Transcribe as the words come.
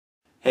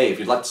Hey, if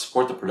you'd like to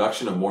support the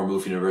production of more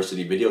Moof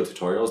University video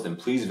tutorials, then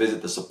please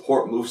visit the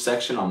Support Moof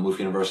section on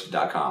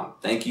moofuniversity.com.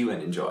 Thank you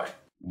and enjoy.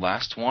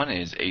 Last one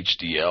is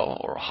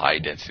HDL, or high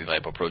density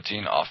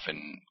lipoprotein,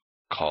 often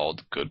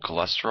called good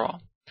cholesterol.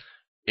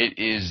 It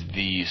is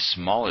the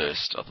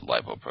smallest of the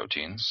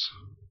lipoproteins,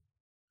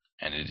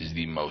 and it is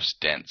the most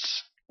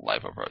dense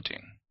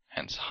lipoprotein,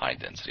 hence high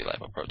density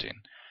lipoprotein.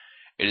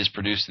 It is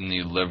produced in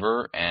the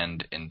liver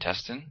and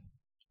intestine.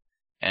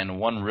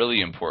 And one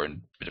really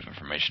important bit of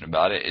information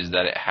about it is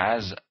that it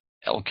has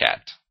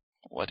LCAT.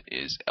 What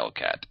is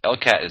LCAT?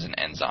 LCAT is an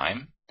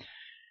enzyme,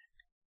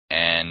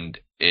 and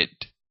it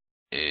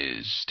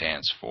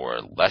stands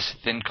for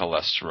lecithin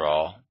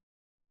cholesterol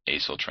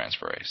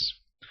acyltransferase.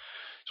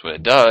 So what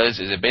it does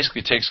is it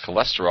basically takes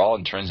cholesterol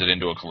and turns it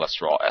into a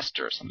cholesterol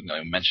ester, something that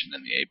I mentioned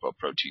in the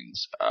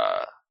apoproteins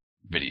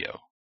video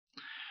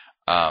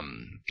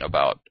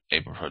about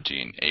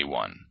apoprotein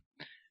A1.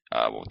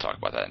 We'll talk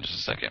about that in just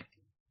a second.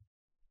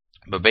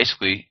 But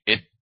basically,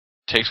 it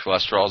takes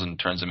cholesterols and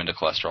turns them into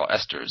cholesterol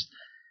esters.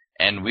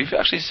 And we've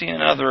actually seen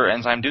another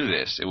enzyme do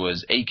this. It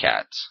was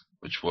ACAT,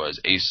 which was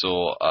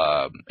acyl-CoA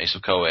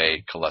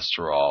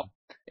cholesterol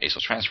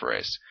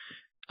acyltransferase.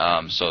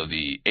 So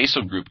the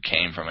acyl group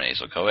came from an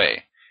acyl-CoA.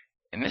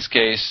 In this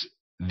case,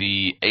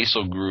 the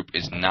acyl group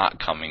is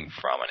not coming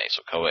from an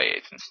acyl-CoA.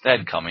 It's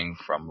instead coming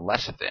from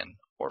lecithin,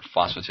 or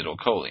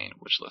phosphatidylcholine,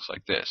 which looks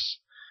like this.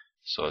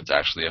 So it's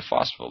actually a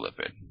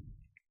phospholipid.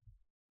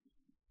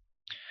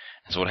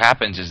 So what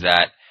happens is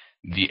that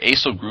the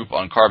acyl group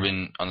on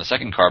the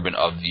second carbon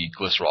of the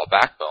glycerol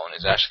backbone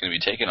is actually going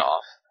to be taken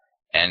off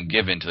and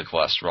given to the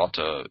cholesterol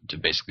to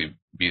basically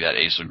be that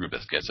acyl group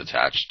that gets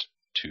attached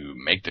to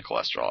make the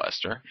cholesterol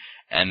ester.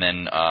 And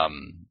then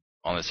on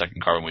the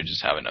second carbon we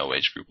just have an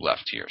OH group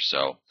left here.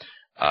 So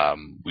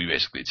we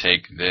basically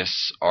take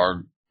this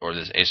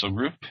this acyl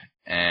group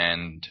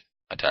and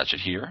attach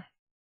it here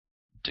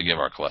to give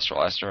our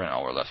cholesterol ester, and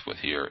all we're left with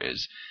here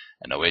is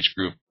an OH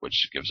group,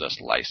 which gives us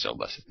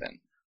lysolecithin.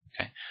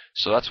 Okay,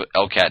 so that's what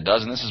LCAT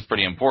does, and this is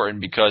pretty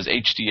important because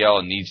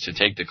HDL needs to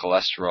take the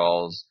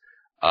cholesterols.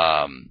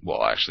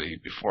 Well, actually,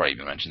 before I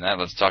even mention that,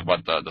 let's talk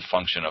about the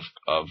function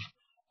of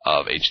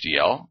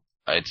HDL.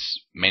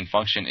 Its main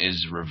function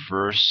is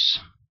reverse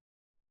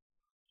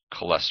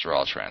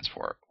cholesterol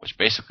transport, which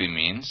basically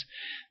means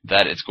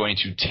that it's going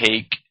to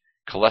take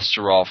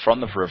cholesterol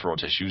from the peripheral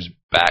tissues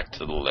back to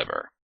the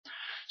liver.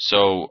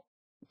 So,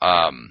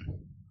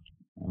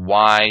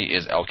 why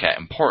is LCAT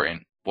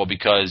important? Well,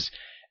 because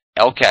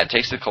LCAT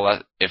takes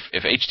if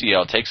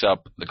HDL takes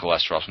up the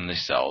cholesterol from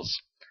these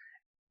cells,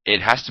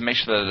 it has to make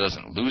sure that it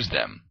doesn't lose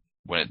them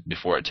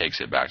before it takes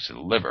it back to the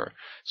liver.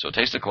 So it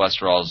takes the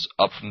cholesterols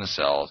up from the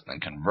cells and then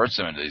converts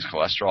them into these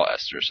cholesterol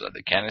esters so that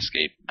they can't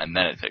escape, and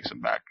then it takes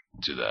them back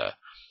to the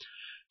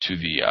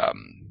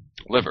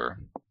liver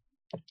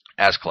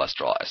as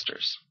cholesterol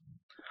esters.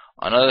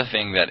 Another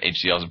thing that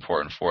HDL is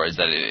important for is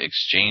that it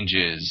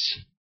exchanges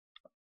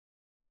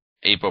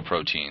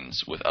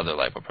apoproteins with other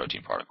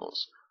lipoprotein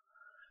particles.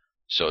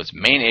 So its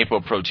main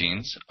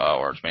apoproteins,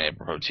 or its main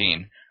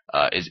apoprotein,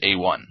 is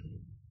A1,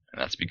 and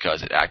that's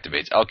because it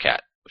activates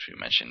LCAT, which we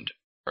mentioned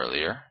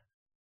earlier.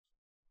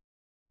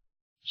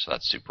 So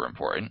that's super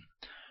important.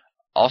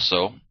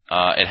 Also,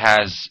 it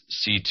has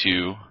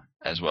C2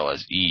 as well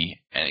as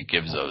E, and it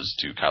gives those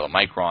to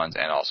chylomicrons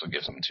and also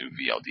gives them to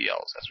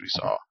VLDLs, as we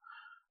saw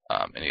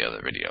in the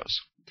other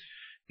videos.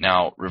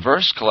 Now,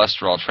 reverse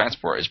cholesterol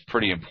transport is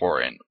pretty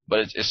important, but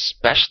it's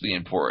especially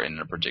important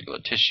in a particular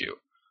tissue.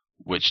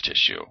 Which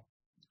tissue?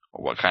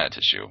 Or what kind of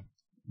tissue?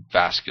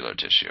 Vascular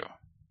tissue.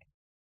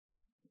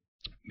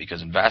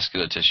 Because in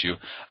vascular tissue,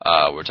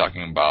 we're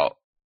talking about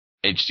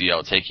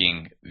HDL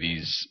taking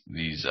this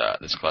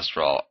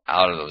cholesterol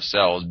out of those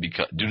cells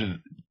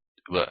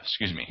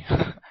excuse me,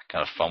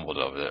 kind of fumbled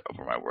over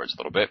my words a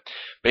little bit.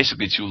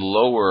 Basically, to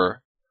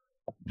lower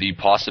the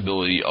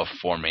possibility of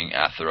forming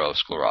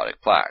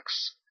atherosclerotic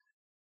plaques.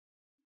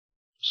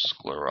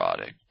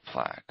 Sclerotic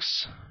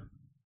plaques.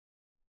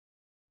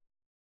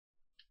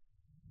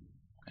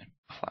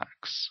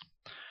 Plaques.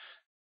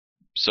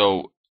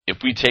 So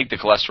if we take the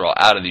cholesterol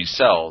out of these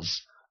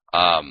cells,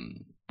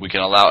 we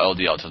can allow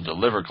LDL to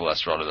deliver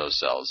cholesterol to those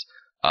cells.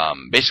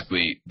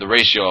 Basically, the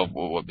ratio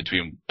of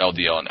between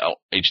LDL and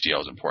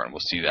HDL is important. We'll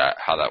see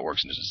how that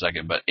works in just a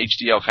second. But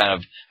HDL kind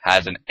of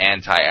has an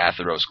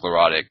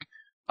anti-atherosclerotic.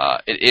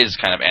 It is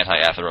kind of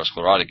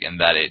anti-atherosclerotic in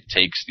that it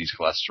takes these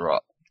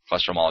cholesterol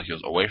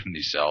molecules away from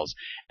these cells,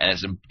 and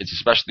it's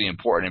especially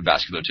important in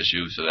vascular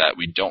tissue so that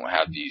we don't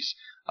have these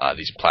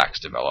plaques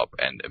develop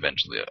and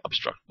eventually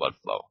obstruct blood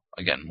flow.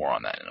 Again, more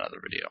on that in another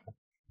video.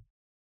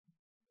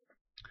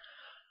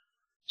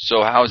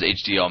 So how is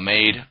HDL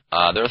made?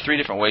 There are three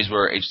different ways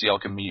where HDL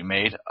can be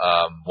made.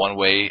 One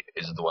way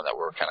is the one that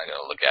we're kind of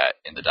going to look at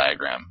in the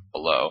diagram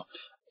below,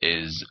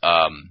 is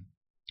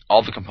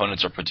all the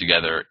components are put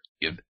together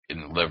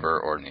in the liver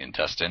or in the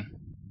intestine.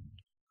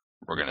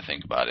 We're going to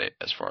think about it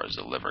as far as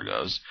the liver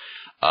goes.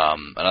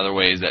 Another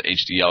way is that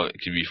HDL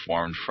can be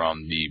formed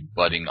from the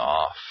budding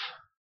off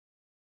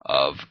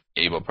of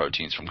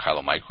apoproteins from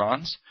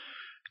chylomicrons.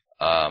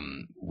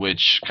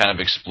 which kind of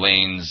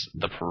explains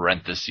the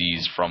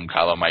parentheses from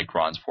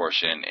chylomicrons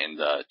portion in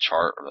the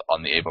chart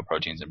on the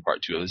apoproteins in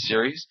part 2 of the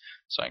series.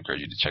 So I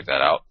encourage you to check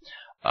that out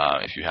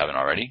if you haven't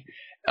already.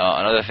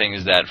 Another thing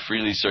is that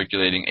freely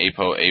circulating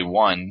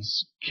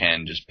ApoA1s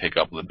can just pick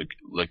up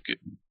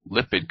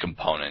lipid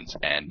components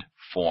and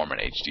form an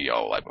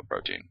HDL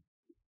lipoprotein.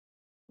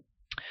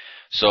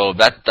 So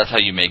that's how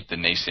you make the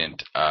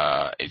nascent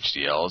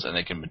HDLs, and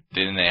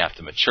then they have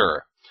to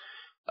mature.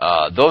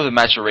 Though the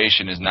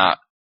maturation is not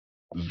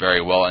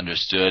very well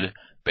understood,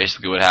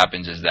 basically what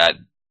happens is that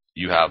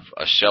you have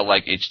a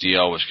shell-like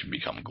HDL which can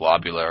become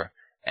globular,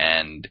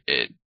 and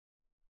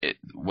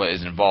what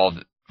is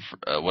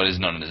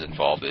known as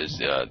involved is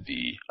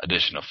the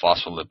addition of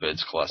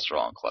phospholipids,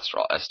 cholesterol, and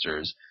cholesterol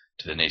esters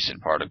to the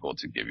nascent particle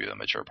to give you the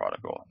mature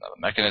particle. Now,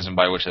 the mechanism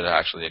by which it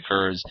actually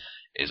occurs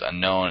is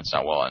unknown. It's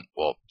not well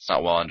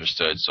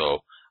understood, so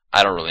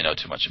I don't really know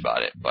too much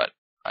about it, but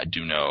I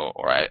do know,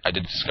 or I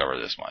did discover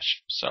this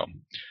much. So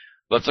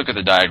let's look at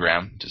the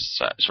diagram to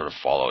sort of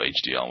follow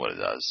HDL and what it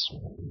does.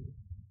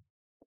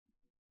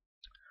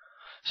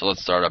 So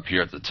let's start up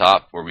here at the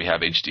top where we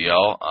have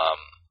HDL.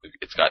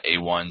 It's got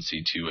A1,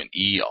 C2, and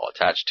E all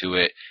attached to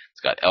it.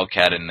 It's got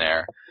LCAT in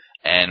there.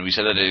 And we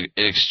said that it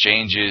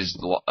exchanges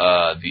the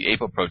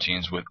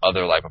apoproteins with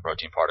other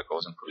lipoprotein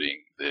particles,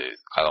 including the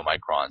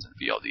chylomicrons and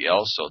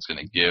VLDLs. So it's going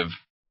to give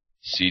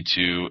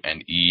C2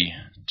 and E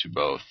to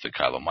both the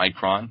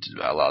chylomicron to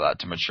allow that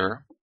to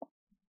mature.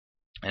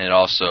 And it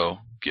also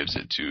gives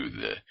it to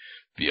the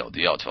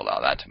VLDL to allow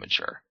that to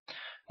mature.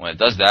 When it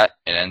does that,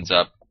 it ends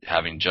up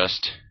having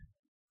just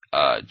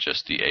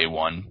the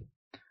A1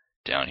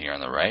 down here on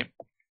the right.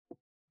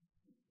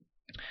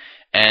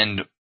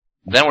 And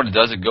then what it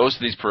does, it goes to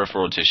these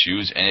peripheral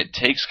tissues and it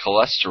takes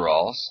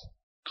cholesterol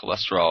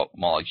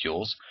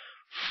molecules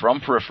from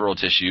peripheral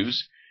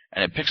tissues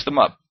and it picks them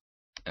up.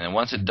 And then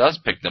once it does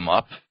pick them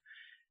up,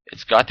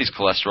 it's got these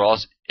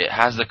cholesterols. It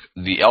has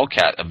the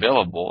LCAT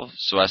available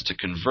so as to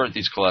convert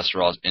these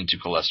cholesterols into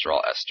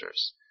cholesterol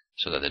esters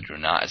so that they do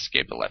not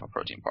escape the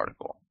lipoprotein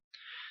particle.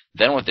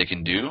 Then what they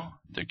can do,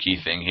 the key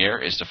thing here,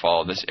 is to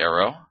follow this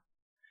arrow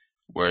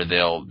where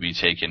they'll be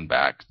taken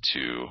back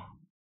to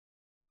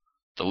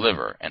the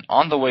liver. And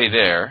on the way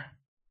there,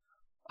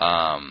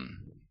 ApoE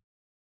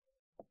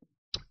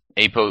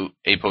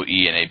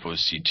and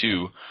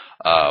ApoC2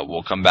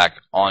 will come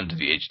back onto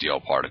the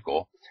HDL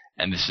particle.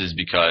 And this is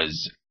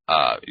because,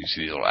 you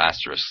see these little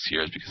asterisks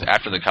here, is because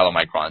after the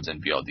chylomicrons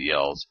and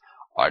VLDLs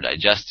are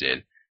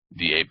digested,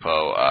 the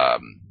ApoC2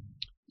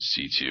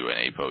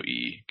 and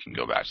ApoE can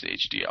go back to the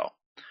HDL.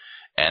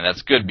 And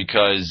that's good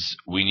because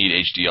we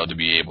need HDL to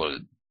be able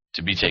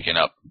to be taken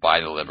up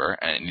by the liver,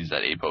 and it needs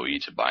that ApoE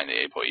to bind the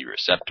ApoE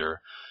receptor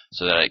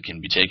so that it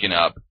can be taken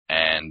up,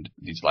 and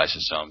these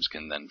lysosomes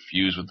can then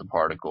fuse with the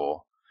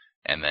particle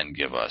and then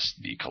give us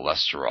the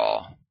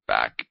cholesterol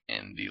back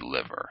in the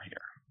liver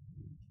here.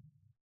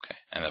 Okay,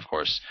 and of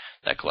course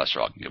that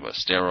cholesterol can give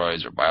us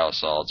steroids or bile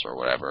salts or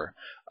whatever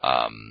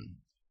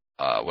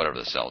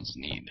the cells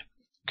need.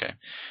 Okay,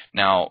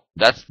 now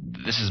this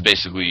is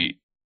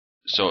basically,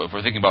 so if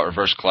we're thinking about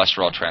reverse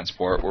cholesterol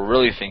transport, we're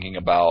really thinking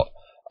about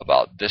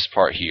this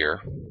part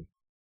here,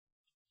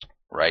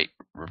 right?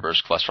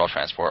 Reverse cholesterol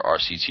transport,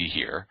 RCT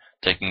here,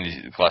 taking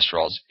the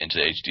cholesterols into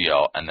the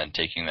HDL and then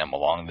taking them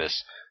along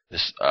this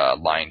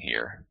line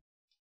here,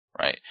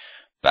 right,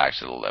 back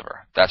to the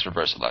liver. That's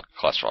reverse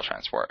cholesterol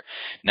transport.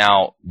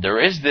 Now, there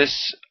is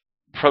this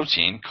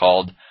protein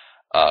called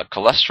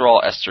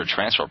cholesterol ester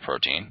transfer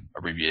protein,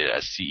 abbreviated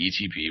as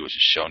CETP, which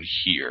is shown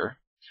here.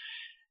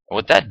 And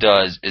what that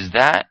does is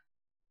that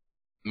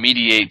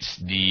mediates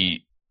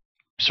the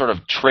sort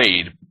of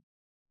trade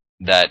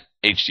that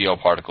HDL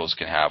particles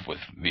can have with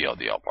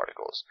VLDL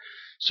particles.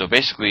 So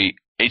basically,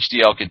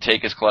 HDL can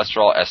take its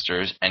cholesterol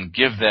esters and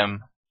give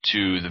them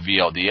to the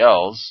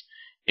VLDLs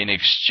in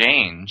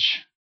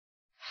exchange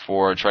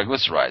for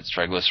triglycerides.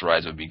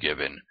 Triglycerides would be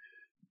given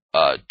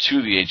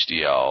to the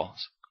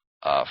HDLs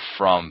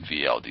from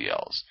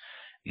VLDLs.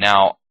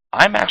 Now,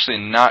 I'm actually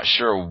not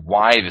sure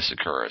why this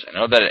occurs. I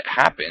know that it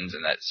happens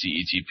and that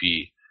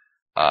CETP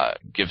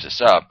gives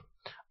this up,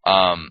 but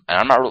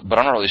I'm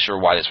not really sure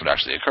why this would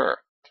actually occur.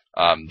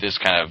 This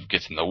kind of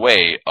gets in the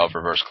way of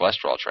reverse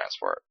cholesterol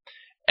transport.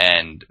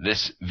 And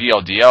this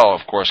VLDL,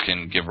 of course,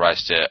 can give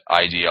rise to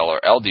IDL or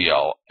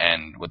LDL,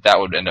 and what that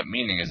would end up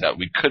meaning is that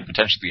we could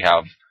potentially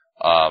have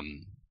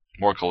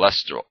more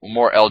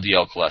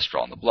LDL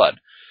cholesterol in the blood.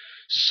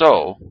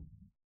 So,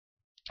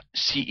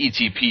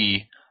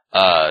 CETP,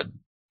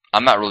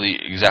 I'm not really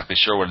exactly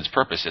sure what its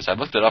purpose is. I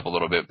looked it up a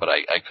little bit, but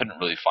I couldn't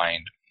really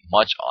find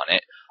much on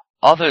it,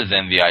 other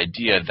than the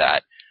idea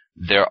that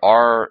there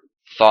are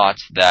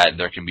thoughts that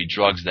there can be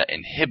drugs that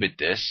inhibit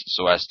this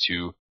so as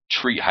to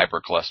treat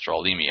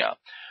hypercholesterolemia.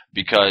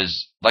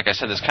 Because, like I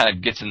said, this kind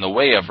of gets in the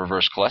way of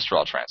reverse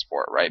cholesterol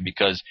transport, right?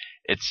 Because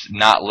it's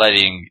not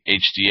letting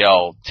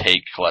HDL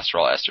take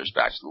cholesterol esters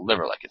back to the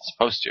liver like it's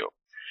supposed to.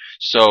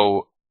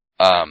 So,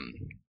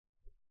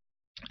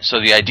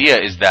 so the idea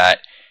is that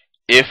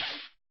if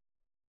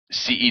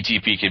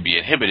CETP can be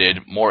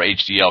inhibited, more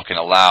HDL can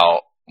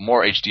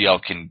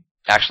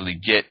actually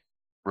get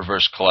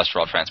reverse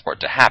cholesterol transport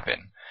to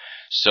happen.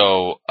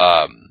 So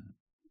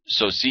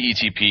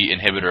CETP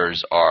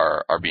inhibitors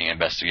are being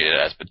investigated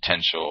as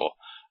potential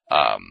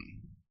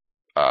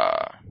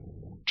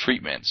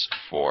treatments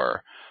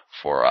for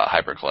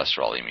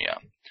hypercholesterolemia.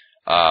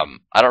 I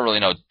don't really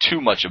know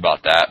too much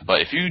about that,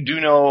 but if you do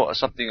know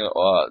something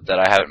that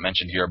I haven't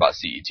mentioned here about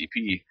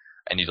CETP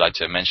and you'd like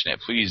to mention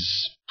it,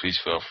 please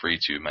feel free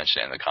to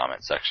mention it in the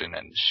comment section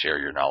and share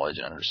your knowledge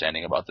and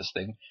understanding about this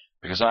thing,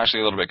 because I'm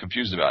actually a little bit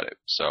confused about it.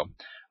 So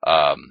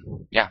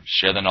yeah,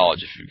 share the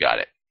knowledge if you've got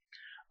it.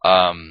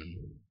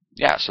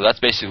 Yeah, so that's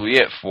basically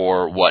it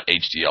for what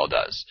HDL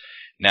does.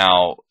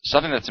 Now,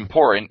 something that's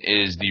important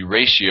is the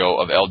ratio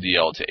of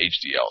LDL to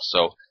HDL.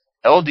 So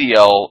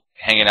LDL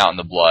hanging out in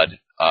the blood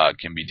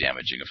can be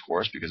damaging, of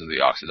course, because of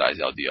the oxidized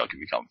LDL can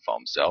become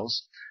foam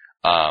cells.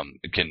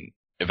 It can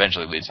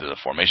eventually lead to the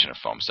formation of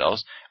foam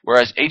cells,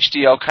 whereas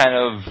HDL kind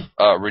of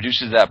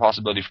reduces that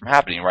possibility from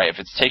happening, right? If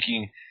it's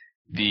taking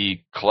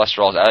the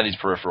cholesterols out of these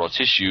peripheral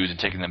tissues and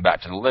taking them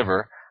back to the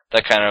liver,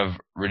 that kind of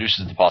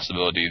reduces the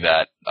possibility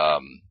that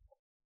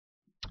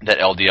that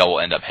LDL will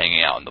end up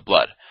hanging out in the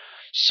blood.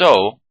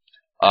 So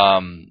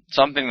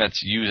something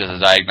that's used as a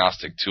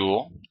diagnostic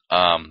tool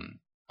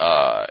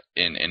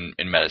in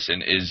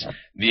medicine is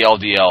the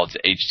LDL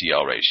to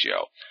HDL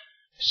ratio.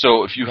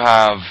 So if you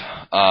have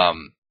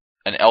an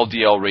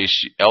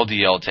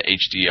LDL to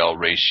HDL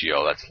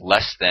ratio that's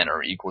less than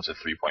or equal to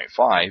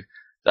 3.5,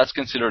 that's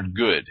considered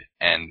good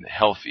and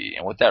healthy.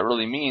 And what that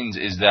really means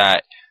is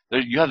that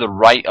you have the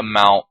right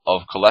amount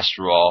of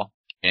cholesterol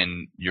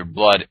in your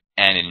blood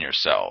and in your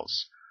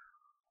cells,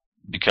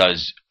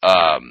 because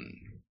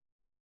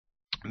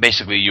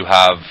basically you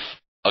have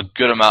a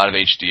good amount of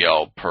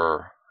HDL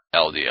per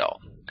LDL.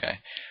 Okay,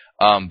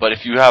 but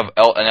if you have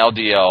an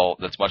LDL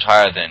that's much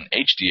higher than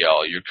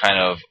HDL, you're kind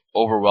of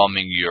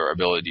overwhelming your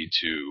ability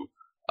to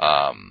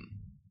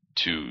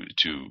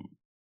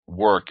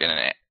work in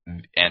an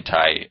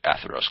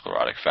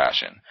anti-atherosclerotic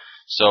fashion.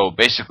 So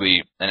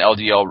basically, an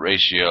LDL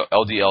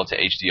to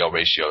HDL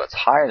ratio that's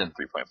higher than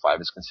 3.5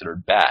 is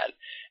considered bad,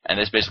 and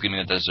this basically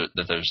means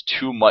that there's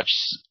too much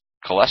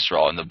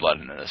cholesterol in the blood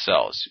and in the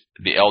cells.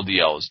 The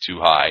LDL is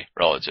too high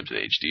relative to the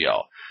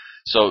HDL.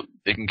 So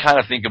they can kind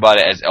of think about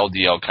it as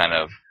LDL kind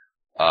of,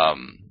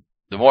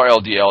 the more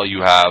LDL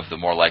you have, the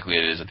more likely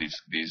it is that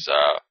these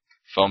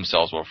foam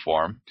cells will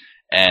form,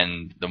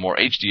 and the more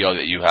HDL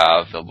that you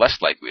have, the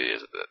less likely it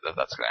is that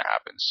that's going to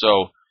happen.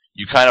 So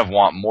you kind of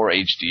want more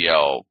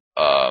HDL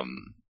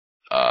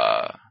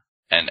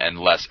and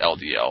less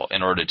LDL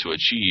in order to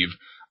achieve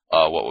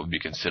what would be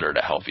considered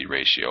a healthy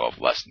ratio of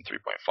less than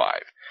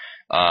 3.5.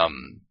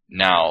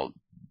 Now,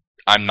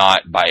 I'm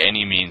not by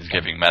any means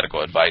giving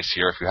medical advice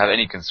here. If you have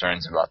any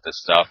concerns about this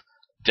stuff,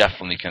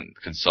 definitely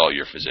consult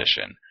your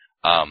physician.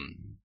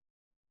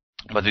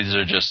 But these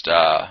are just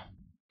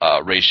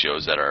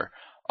ratios that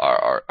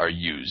are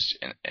used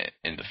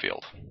in the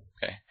field.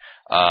 Okay.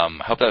 I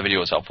hope that video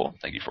was helpful.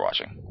 Thank you for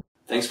watching.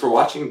 Thanks for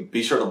watching.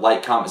 Be sure to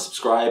like, comment,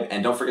 subscribe,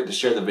 and don't forget to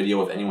share the video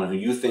with anyone who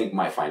you think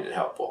might find it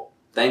helpful.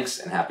 Thanks,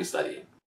 and happy studying.